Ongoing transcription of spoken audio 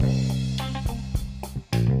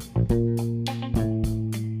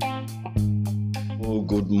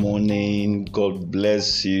morning. God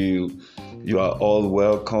bless you. You are all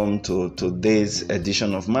welcome to today's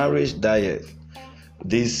edition of Marriage Diet.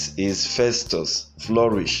 This is Festus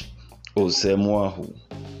Flourish Osemuahu.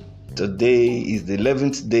 Today is the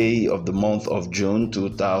 11th day of the month of June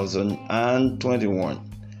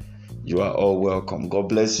 2021. You are all welcome. God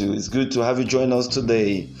bless you. It's good to have you join us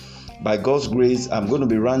today. By God's grace, I'm going to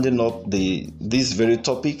be rounding up this very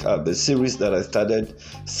topic, the series that I started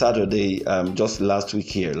Saturday, just last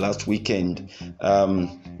weekend.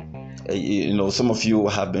 Some of you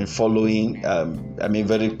have been following,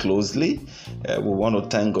 very closely. We want to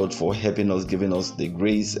thank God for helping us, giving us the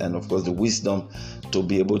grace and, of course, the wisdom to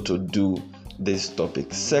be able to do this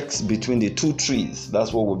topic. Sex between the two trees.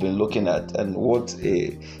 That's what we've been looking at, and what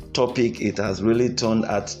a topic it has really turned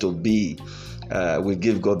out to be. We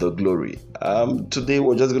give God the glory. Today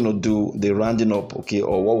we're just going to do the rounding up, or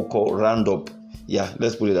what we call roundup. Yeah,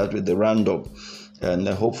 let's put it that way, the roundup. And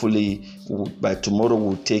hopefully by tomorrow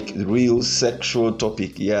we'll take the real sexual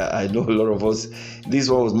topic. Yeah, I know a lot of us, this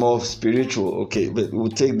one was more spiritual, but we'll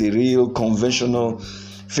take the real conventional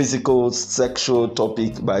physical sexual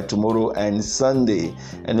topic by tomorrow and Sunday,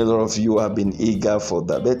 and a lot of you have been eager for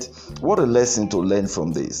that. But what a lesson to learn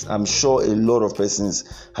from this. I'm sure a lot of persons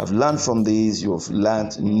have learned from this. You have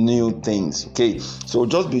learned new things. So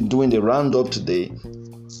just be doing the roundup today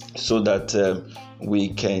so that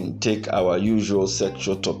we can take our usual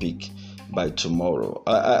sexual topic by tomorrow.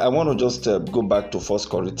 I want to just go back to 1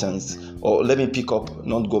 Corinthians, or let me pick up,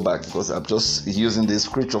 not go back, because I'm just using this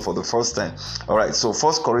scripture for the first time. All right, so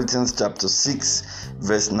 1 Corinthians chapter 6,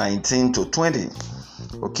 verse 19 to 20.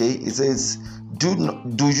 It says, Do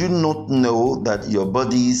you not know that your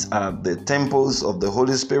bodies are the temples of the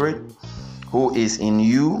Holy Spirit, who is in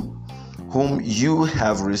you, whom you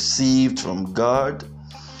have received from God?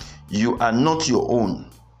 You are not your own.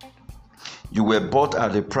 You were bought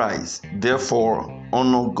at a price. Therefore,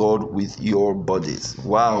 honor God with your bodies.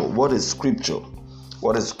 Wow, what is scripture?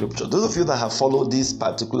 What is scripture? Those of you that have followed this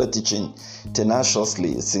particular teaching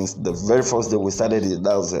tenaciously since the very first day we started it,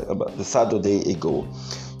 that was about the Saturday ago,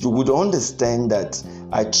 you would understand that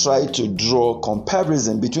I try to draw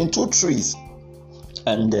comparison between two trees,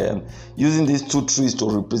 and using these two trees to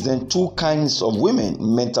represent two kinds of women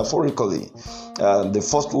metaphorically. The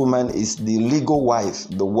first woman is the legal wife,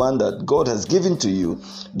 the one that God has given to you,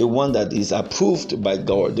 the one that is approved by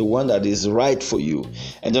God, the one that is right for you.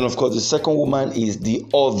 And then, of course, the second woman is the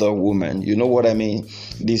other woman. You know what I mean?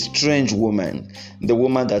 The strange woman, the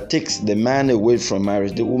woman that takes the man away from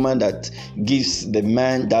marriage, the woman that gives the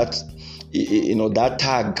man that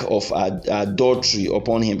tag of adultery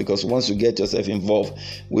upon him, because once you get yourself involved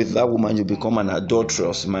with that woman, you become an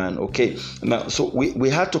adulterous man. Now, so we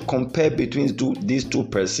had to compare between these two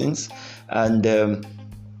persons, and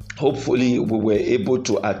hopefully we were able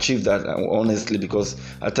to achieve that, honestly, because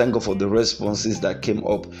I thank God for the responses that came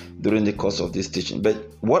up during the course of this teaching. But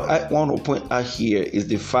what I want to point out here is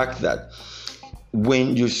the fact that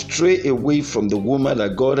when you stray away from the woman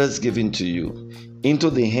that God has given to you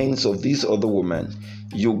into the hands of this other woman,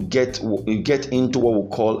 you get into what we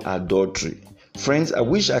call adultery. Friends, I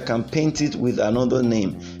wish I can paint it with another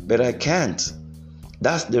name, but I can't.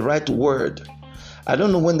 That's the right word. I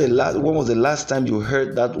don't know when was the last time you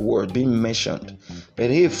heard that word being mentioned.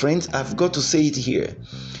 But hey, friends, I've got to say it here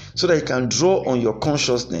so that you can draw on your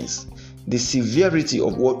consciousness the severity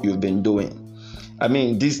of what you've been doing.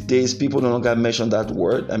 These days, people no longer mention that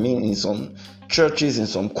word. In some churches, in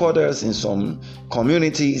some quarters, in some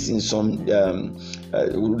communities, in some,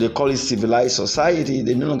 they call it civilized society,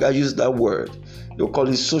 they no longer use that word. They'll call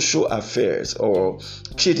it social affairs or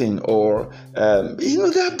cheating or,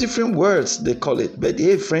 they have different words they call it. But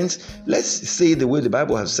hey, friends, let's say the way the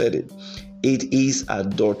Bible has said it. It is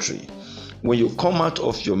adultery. When you come out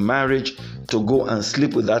of your marriage to go and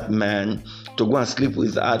sleep with that man, to go and sleep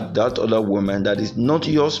with that other woman that is not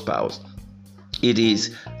your spouse, it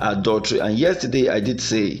is adultery. And yesterday I did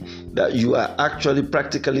say that you are actually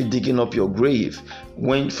practically digging up your grave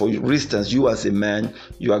when, for instance, you as a man,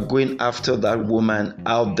 you are going after that woman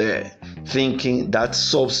out there thinking that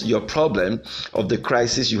solves your problem of the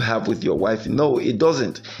crisis you have with your wife. No, it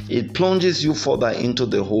doesn't. It plunges you further into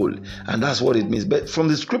the hole, and that's what it means. But from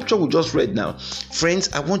the scripture we just read now, friends,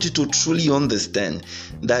 I want you to truly understand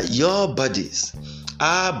that your bodies,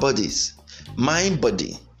 our bodies, my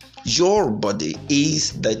body, your body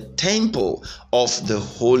is the temple of the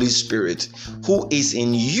Holy Spirit who is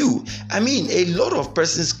in you. A lot of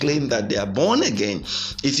persons claim that they are born again.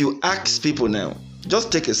 If you ask people now,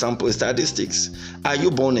 just take a sample statistics. Are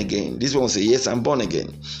you born again? This one will say, yes, I'm born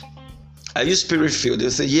again. Are you spirit filled?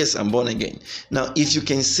 They'll say, yes, I'm born again. Now, if you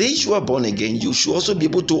can say you are born again, you should also be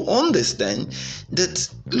able to understand that,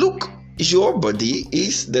 look, your body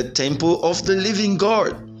is the temple of the living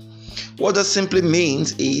God. What that simply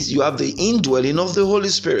means is you have the indwelling of the Holy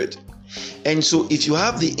Spirit. And so if you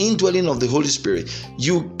have the indwelling of the Holy Spirit,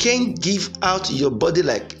 you can't give out your body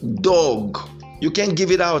like dog. You can't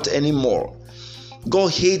give it out anymore.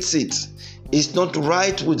 God hates it. It's not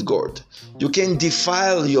right with God. You can't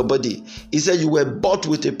defile your body. He said you were bought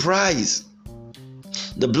with a price.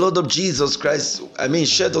 The blood of Jesus Christ,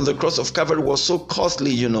 shed on the cross of Calvary was so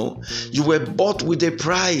costly, You were bought with a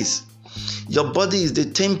price. Your body is the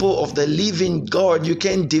temple of the living God. You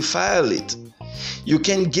can't defile it. You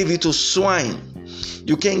can't give it to swine.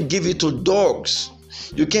 You can't give it to dogs.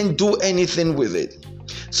 You can't do anything with it.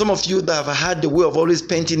 Some of you that have had the way of always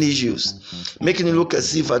painting issues, making it look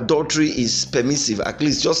as if adultery is permissive, at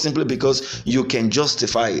least just simply because you can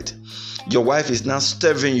justify it. Your wife is now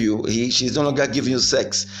starving you. She's no longer giving you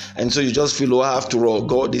sex. And so you just feel, oh, after all,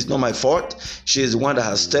 God, it's not my fault. She is the one that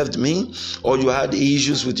has starved me. Or you had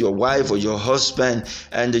issues with your wife or your husband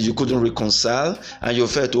and you couldn't reconcile. And you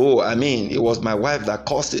felt, it was my wife that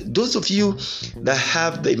caused it. Those of you that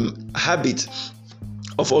have the habit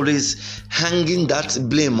of always hanging that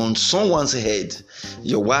blame on someone's head,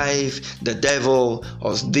 your wife, the devil,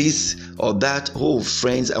 or this or that. Oh,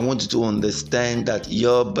 friends, I want you to understand that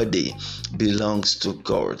your body belongs to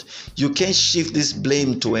God. You can't shift this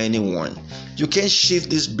blame to anyone. You can't shift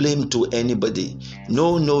this blame to anybody.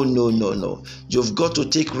 No. You've got to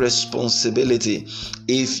take responsibility.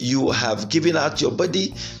 If you have given out your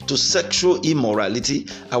body to sexual immorality,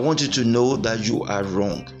 I want you to know that you are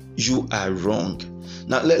wrong. You are wrong.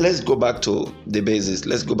 Now, let's go back to the basis.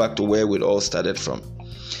 Let's go back to where we all started from.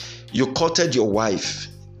 You courted your wife.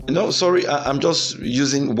 I'm just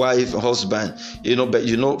using wife, husband,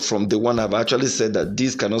 but from the one I've actually said that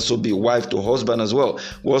this can also be wife to husband as well.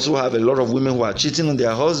 We also have a lot of women who are cheating on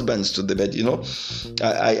their husbands to the bed,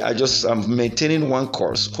 I'm maintaining one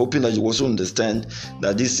course, hoping that you also understand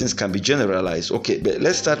that these things can be generalized. Okay, but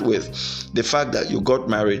let's start with the fact that you got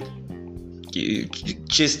married. You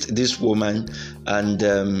chased this woman and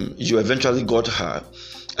you eventually got her,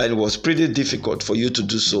 and it was pretty difficult for you to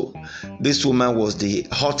do so. This woman was the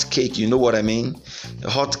hot cake, you know what I mean? The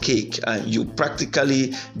hot cake, and you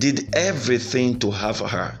practically did everything to have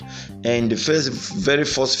her. And the very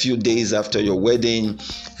first few days after your wedding,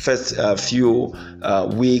 first few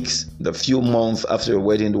weeks, the few months after your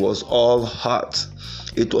wedding, it was all hot.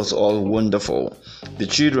 It was all wonderful. The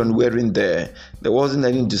children weren't there. There wasn't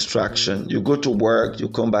any distraction. You go to work, you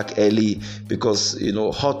come back early because,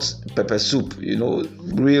 hot pepper soup,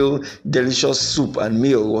 real delicious soup and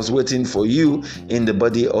meal was waiting for you in the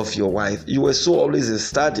body of your wife. You were so always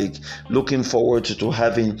ecstatic, looking forward to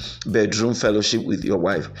having bedroom fellowship with your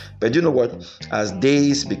wife. But you know what? As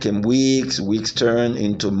days became weeks, weeks turned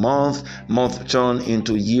into months, months turned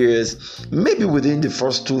into years, maybe within the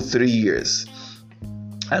first 2-3 years.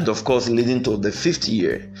 And of course, leading to the 5th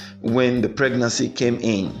year, when the pregnancy came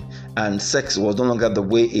in and sex was no longer the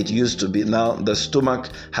way it used to be. Now the stomach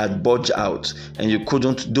had bulged out and you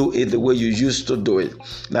couldn't do it the way you used to do it.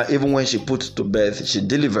 Now even when she put to birth, she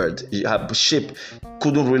delivered, her shape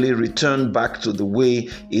couldn't really return back to the way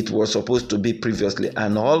it was supposed to be previously.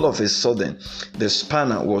 And all of a sudden, the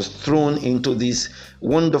spanner was thrown into this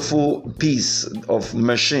wonderful piece of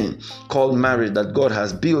machine called marriage that God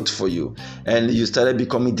has built for you. And you started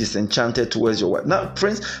becoming disenchanted towards your wife. Now,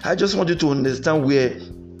 friends, I just want you to understand where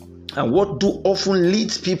and what do often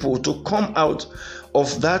leads people to come out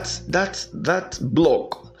of that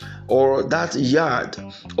block or that yard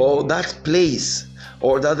or that place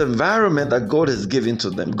or that environment that God has given to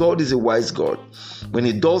them. God is a wise God. When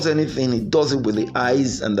He does anything, He does it with the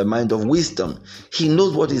eyes and the mind of wisdom. He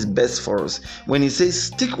knows what is best for us. When He says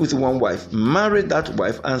stick with one wife, marry that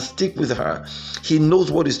wife and stick with her, He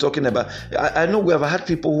knows what He's talking about. I know we have had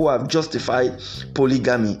people who have justified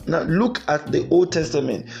polygamy. Now look at the Old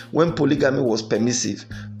Testament when polygamy was permissive.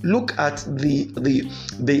 Look at the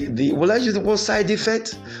will I use the word side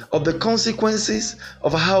effect of the consequences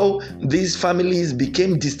of how these families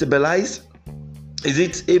became destabilized. Is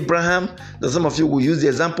it Abraham? Some of you will use the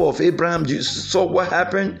example of Abraham. You saw what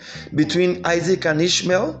happened between Isaac and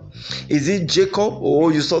Ishmael. Is it Jacob?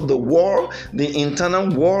 Or you saw the war, the internal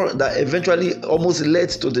war that eventually almost led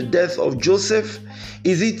to the death of Joseph?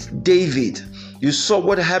 Is it David? You saw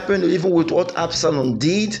what happened even with what Absalom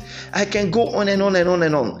did. I can go on and on and on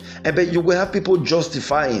and on. But you will have people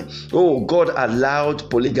justifying, oh, God allowed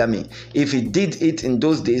polygamy. If he did it in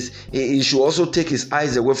those days, he should also take his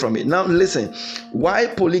eyes away from it. Now listen, why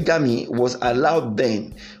polygamy was allowed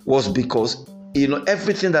then was because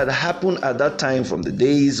everything that happened at that time, from the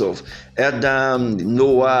days of Adam,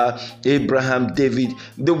 Noah, Abraham, David,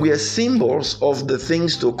 they were symbols of the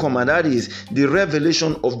things to come, and that is the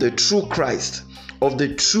revelation of the true Christ, of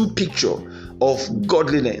the true picture of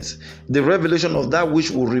godliness, the revelation of that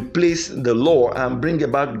which will replace the law and bring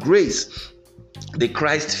about grace, the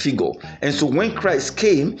Christ figure. And so when Christ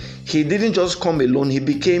came, he didn't just come alone, he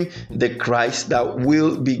became the Christ that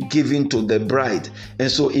will be given to the bride.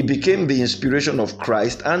 And so he became the inspiration of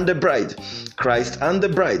Christ and the bride. Christ and the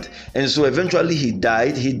bride. And so eventually he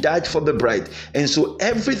died for the bride. And so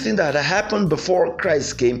everything that happened before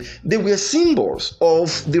Christ came, they were symbols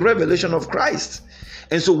of the revelation of Christ.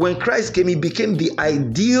 And so when Christ came, he became the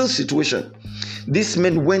ideal situation. These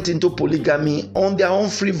men went into polygamy on their own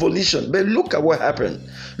free volition. But look at what happened.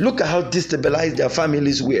 Look at how destabilized their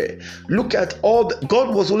families were. Look at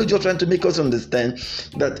God was only just trying to make us understand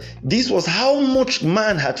that this was how much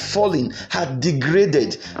man had fallen, had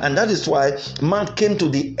degraded. And that is why man came to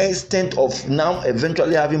the extent of now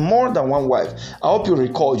eventually having more than one wife. I hope you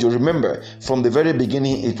remember from the very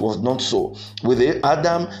beginning it was not so. With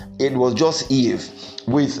Adam, it was just Eve.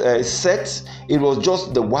 With Seth, it was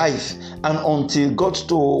just the wife. And until God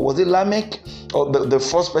to, was it Lamech, or the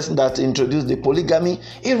first person that introduced the polygamy,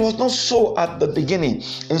 it was not so at the beginning.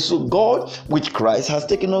 And so God, with Christ, has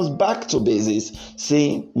taken us back to basis,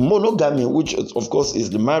 saying monogamy, which of course is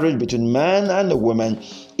the marriage between man and a woman,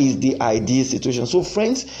 is the ideal situation. So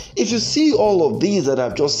friends, if you see all of these that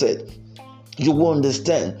I've just said, you will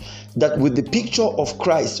understand that with the picture of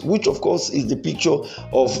Christ, which of course is the picture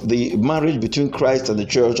of the marriage between Christ and the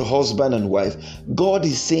church, husband and wife, God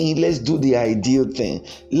is saying, let's do the ideal thing.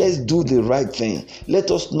 Let's do the right thing.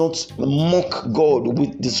 Let us not mock God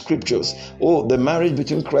with the scriptures. Oh, the marriage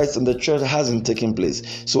between Christ and the church hasn't taken place.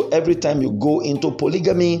 So every time you go into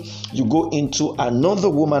polygamy, you go into another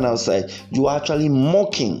woman outside, you are actually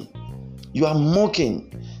mocking. You are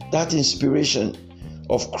mocking that inspiration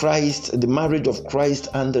of Christ, the marriage of Christ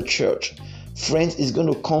and the church. Friends, is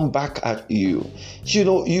going to come back at you.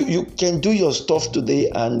 You can do your stuff today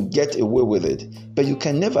and get away with it, but you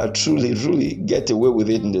can never truly get away with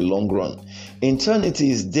it in the long run.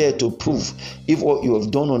 Eternity is there to prove if what you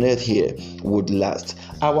have done on earth here would last.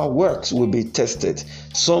 Our works will be tested.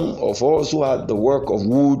 Some of us who had the work of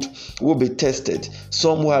wood will be tested.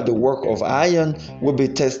 Some who had the work of iron will be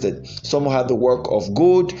tested. Some who had the work of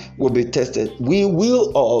gold will be tested. We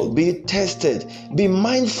will all be tested. Be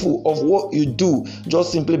mindful of what you do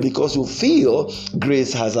just simply because you feel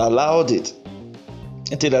grace has allowed it.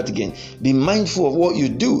 I tell that again. Be mindful of what you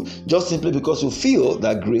do just simply because you feel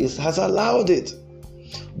that grace has allowed it.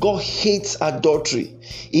 God hates adultery.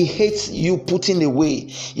 He hates you putting away.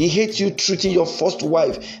 He hates you treating your first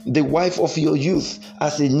wife, the wife of your youth,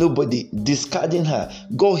 as a nobody, discarding her.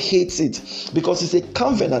 God hates it because it's a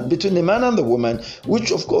covenant between the man and the woman,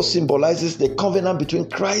 which of course symbolizes the covenant between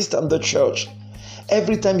Christ and the church.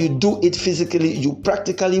 Every time you do it physically, you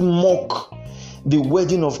practically mock the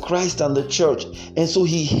wedding of Christ and the church, and so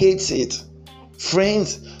he hates it.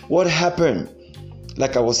 Friends, what happened?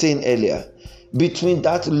 Like I was saying earlier, between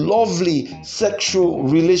that lovely sexual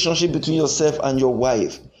relationship between yourself and your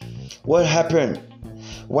wife, what happened?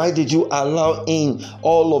 Why did you allow in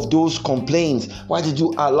all of those complaints? Why did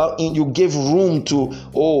you allow in? You gave room to,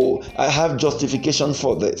 oh, I have justification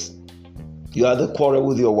for this. You had a quarrel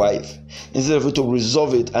with your wife. Instead of you to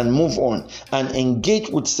resolve it and move on and engage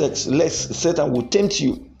with sex, lest Satan would tempt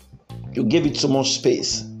you, you gave it so much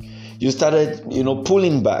space. You started,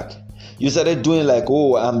 pulling back. You started doing like,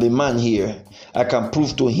 oh, I'm the man here. I can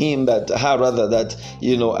prove to him that,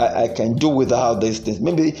 I can do without these things.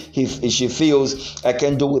 Maybe if she feels I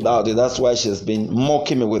can do without it, that's why she's been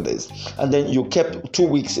mocking me with this. And then you kept 2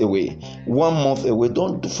 weeks away, 1 month away.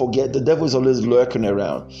 Don't forget, the devil is always lurking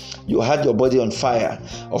around. You had your body on fire.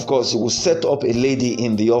 Of course, you will set up a lady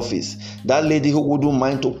in the office. That lady who wouldn't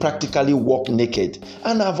mind to practically walk naked.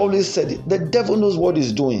 And I've always said it, the devil knows what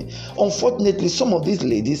he's doing. Unfortunately, some of these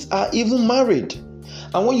ladies are even married.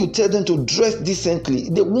 And when you tell them to dress decently,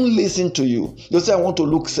 they won't listen to you. They'll say, I want to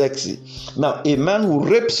look sexy. Now, a man who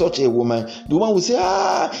rapes such a woman, the woman will say,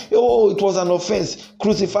 it was an offense.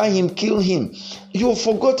 Crucify him, kill him. You've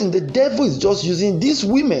forgotten the devil is just using these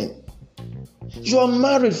women. You are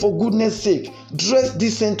married, for goodness sake. Dress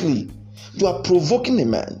decently. You are provoking a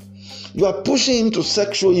man. You are pushing him to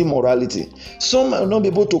sexual immorality. Some will not be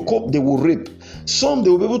able to cope, they will rape. Some, they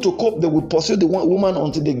will be able to cope. They will pursue the woman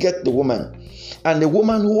until they get the woman. And the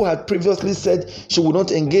woman who had previously said she would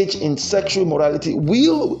not engage in sexual immorality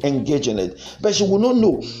will engage in it. But she will not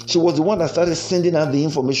know. She was the one that started sending out the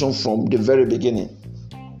information from the very beginning.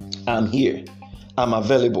 I'm here. I'm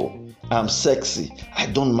available. I'm sexy. I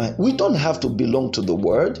don't mind. We don't have to belong to the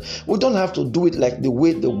word. We don't have to do it like the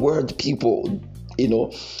way the word people,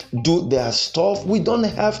 do their stuff. We don't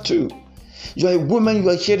have to. You are a woman, you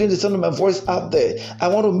are hearing the sound of my voice out there. I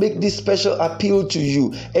want to make this special appeal to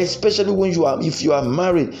you, especially if you are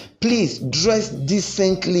married. Please dress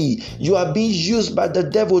decently. You are being used by the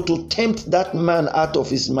devil to tempt that man out of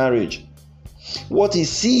his marriage. What he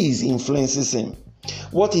sees influences him.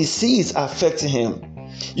 What he sees affects him.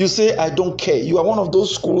 You say, I don't care. You are one of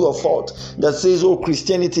those school of thought that says, oh,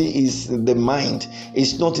 Christianity is the mind.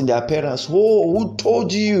 It's not in the appearance. Oh, who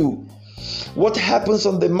told you? What happens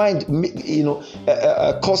on the mind,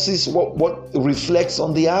 causes what reflects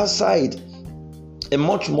on the outside. And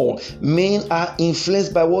much more, men are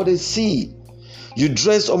influenced by what they see. You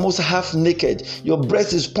dress almost half naked. Your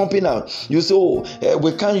breast is pumping out. You say,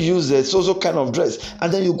 we can't use a so kind of dress.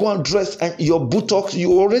 And then you go and dress, and your buttocks,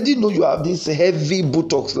 you already know you have this heavy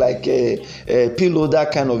buttocks, like a pillow,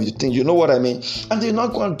 that kind of thing. You know what I mean? And then you're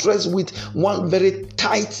not going to dress with one very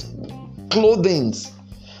tight clothing.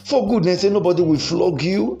 For goodness sake, nobody will flog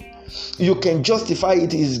you. You can justify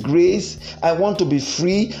it is grace. I want to be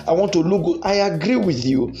free. I want to look good. I agree with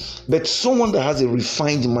you. But someone that has a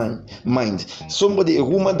refined mind, a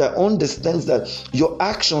woman that understands that your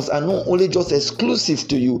actions are not only just exclusive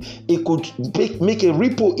to you, it could make a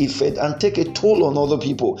ripple effect and take a toll on other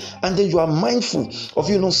people. And then you are mindful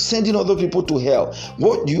of sending other people to hell.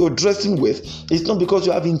 What you're dressing with is not because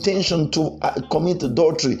you have intention to commit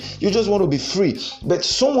adultery. You just want to be free. But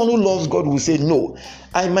someone who loves God will say, no,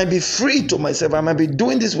 I might be free to myself. I might be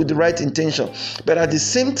doing this with the right intention. But at the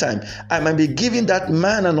same time, I might be giving that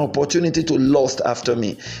man an opportunity to lust after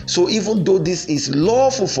me. So even though this is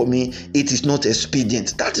lawful for me, it is not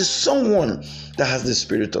expedient. That is someone that has the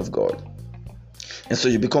Spirit of God. And so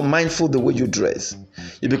you become mindful the way you dress.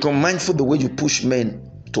 You become mindful the way you push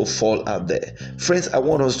men to fall out there. Friends, I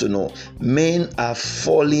want us to know men are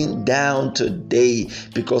falling down today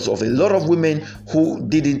because of a lot of women who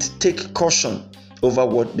didn't take caution over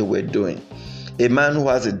what they were doing. A man who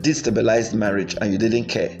has a destabilized marriage and you didn't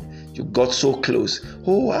care. You got so close.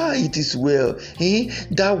 Oh, it is well.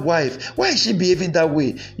 That wife, why is she behaving that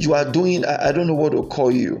way? You are doing, I don't know what to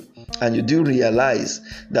call you. And you do realize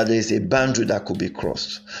that there is a boundary that could be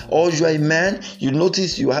crossed. Or you are a man, you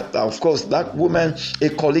notice you have, of course, that woman, a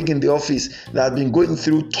colleague in the office that has been going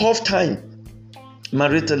through tough time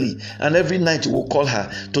maritally, and every night you will call her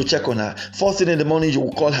to check on her. First thing in the morning you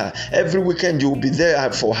will call her. Every weekend you will be there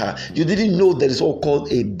for her. You didn't know there is all called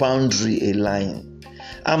a boundary, a line.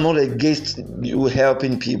 I'm not against you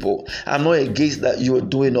helping people. I'm not against that you are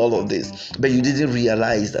doing all of this, but you didn't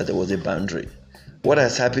realize that there was a boundary. What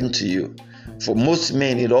has happened to you? For most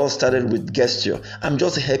men, it all started with gesture. I'm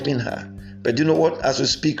just helping her. But you know what? As we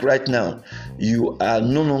speak right now, you are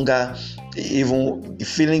no longer even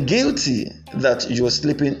feeling guilty that you are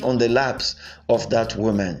sleeping on the laps of that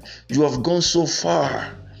woman. You have gone so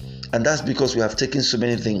far. And that's because we have taken so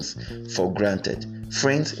many things for granted.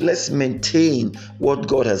 Friends, let's maintain what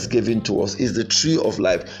God has given to us. Is the tree of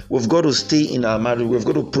life. We've got to stay in our marriage. We've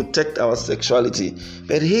got to protect our sexuality.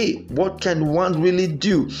 But hey, what can one really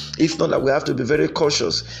do? If not that we have to be very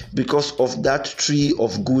cautious because of that tree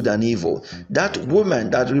of good and evil. That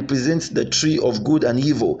woman that represents the tree of good and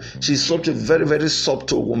evil, she's such a very, very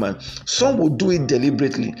subtle woman. Some will do it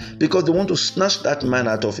deliberately because they want to snatch that man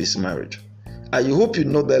out of his marriage. I hope you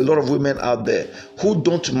know that a lot of women out there who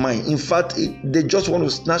don't mind. In fact, they just want to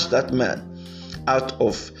snatch that man out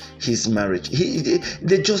of his marriage.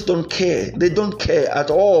 They just don't care. They don't care at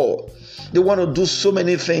all. They want to do so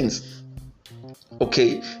many things.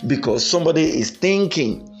 Okay, because somebody is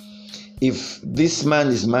thinking, if this man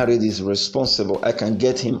is married, is responsible, I can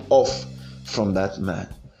get him off from that man.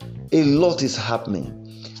 A lot is happening.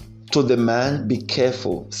 To the man, be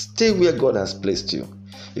careful. Stay where God has placed you.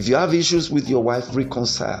 If you have issues with your wife,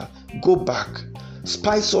 reconcile. Go back.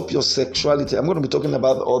 Spice up your sexuality. I'm going to be talking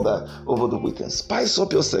about all that over the weekend. Spice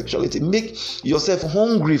up your sexuality. Make yourself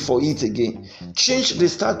hungry for it again. Change the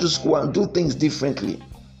status quo and do things differently.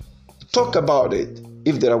 Talk about it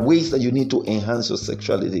if there are ways that you need to enhance your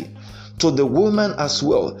sexuality. To the woman as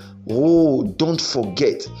well, don't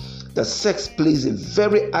forget that sex plays a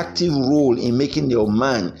very active role in making your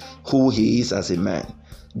man who he is as a man.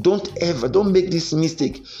 Don't make this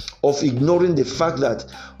mistake of ignoring the fact that,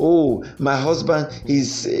 oh, my husband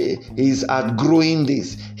is outgrowing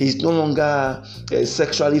this. He's no longer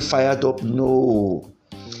sexually fired up. No.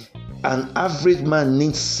 An average man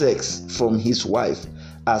needs sex from his wife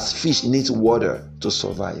as fish needs water to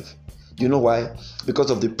survive. You know why?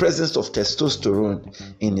 Because of the presence of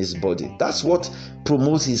testosterone in his body. That's what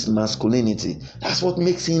promotes his masculinity. That's what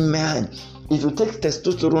makes him man. If you take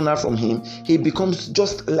testosterone out from him, he becomes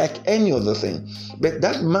just like any other thing. But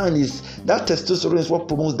that testosterone is what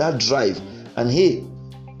promotes that drive. And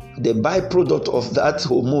the byproduct of that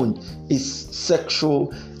hormone is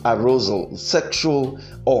sexual arousal, sexual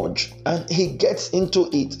urge, and he gets into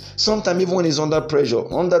it. Sometimes even when he's under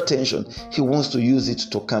pressure, under tension, he wants to use it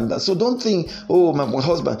to calm down. So don't think, oh, my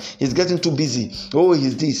husband is getting too busy, oh,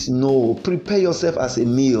 he's this. No, prepare yourself as a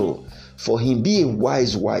meal for him. Be a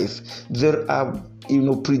wise wife. There are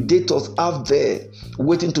predators out there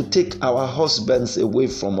waiting to take our husbands away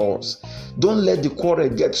from us. Don't let the quarrel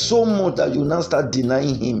get so much that you now start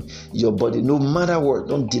denying him your body. No matter what,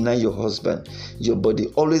 don't deny your husband your body.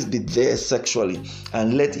 Always be there sexually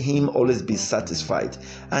and let him always be satisfied.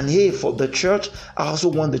 And for the church, I also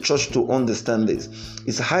want the church to understand this.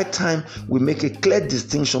 It's high time we make a clear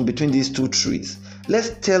distinction between these two trees.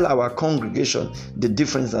 Let's tell our congregation the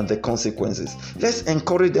difference and the consequences. Let's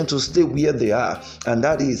encourage them to stay where they are, and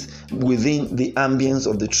that is within the ambience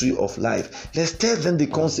of the tree of life. Let's tell them the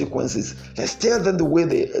consequences. Let's tell them the way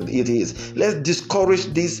it is. Let's discourage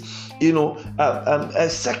this,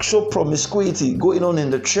 sexual promiscuity going on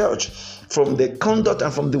in the church, from the conduct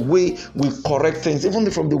and from the way we correct things, even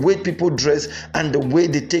from the way people dress and the way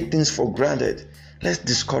they take things for granted. Let's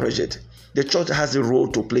discourage it. The church has a role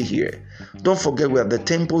to play here. Don't forget, we are the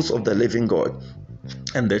temples of the living God.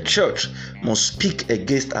 And the church must speak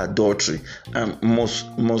against adultery and must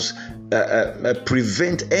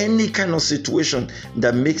prevent any kind of situation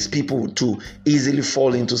that makes people to easily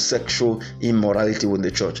fall into sexual immorality with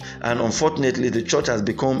the church. And unfortunately, the church has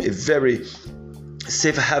become a very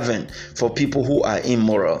safe haven for people who are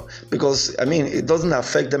immoral, because it doesn't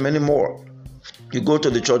affect them anymore. You go to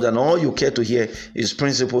the church and all you care to hear is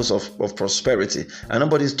principles of prosperity. And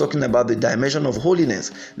nobody's talking about the dimension of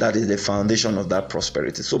holiness that is the foundation of that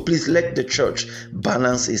prosperity. So please let the church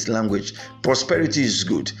balance its language. Prosperity is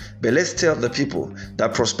good, but let's tell the people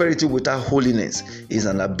that prosperity without holiness is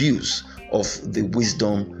an abuse of the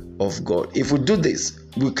wisdom of God. If we do this,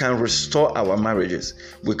 we can restore our marriages,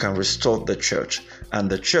 we can restore the church, and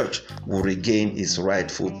the church will regain its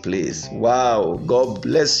rightful place. Wow, God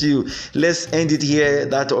bless you. Let's end it here.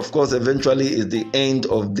 That, of course, eventually is the end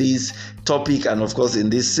of this topic, and of course in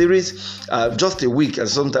this series, just a week, and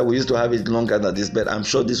sometimes we used to have it longer than this, but I'm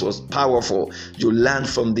sure this was powerful. You learned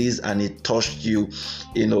from this and it touched you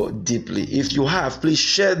deeply. If you have, please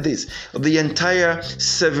share this, the entire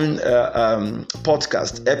 7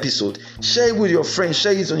 podcast episode. Share it with your friends,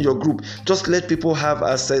 share it on your group. Just let people have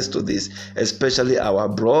access to this, especially our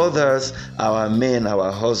brothers, our men,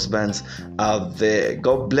 our husbands out there.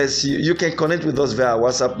 God bless you. You can connect with us via our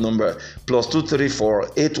WhatsApp number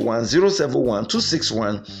 +234 81071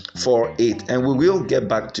 26148, and we will get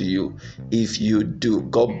back to you if you do.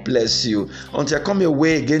 God bless you. Until I come your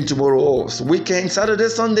way again tomorrow, weekend, Saturday,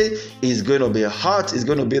 Sunday, is going to be hot. It's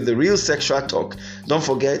going to be the real sexual talk. Don't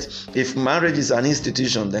forget, if marriage is an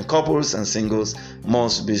institution, then couples and singles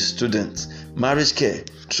must be students. Marriage Care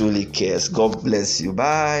truly cares. God bless you.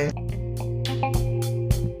 Bye.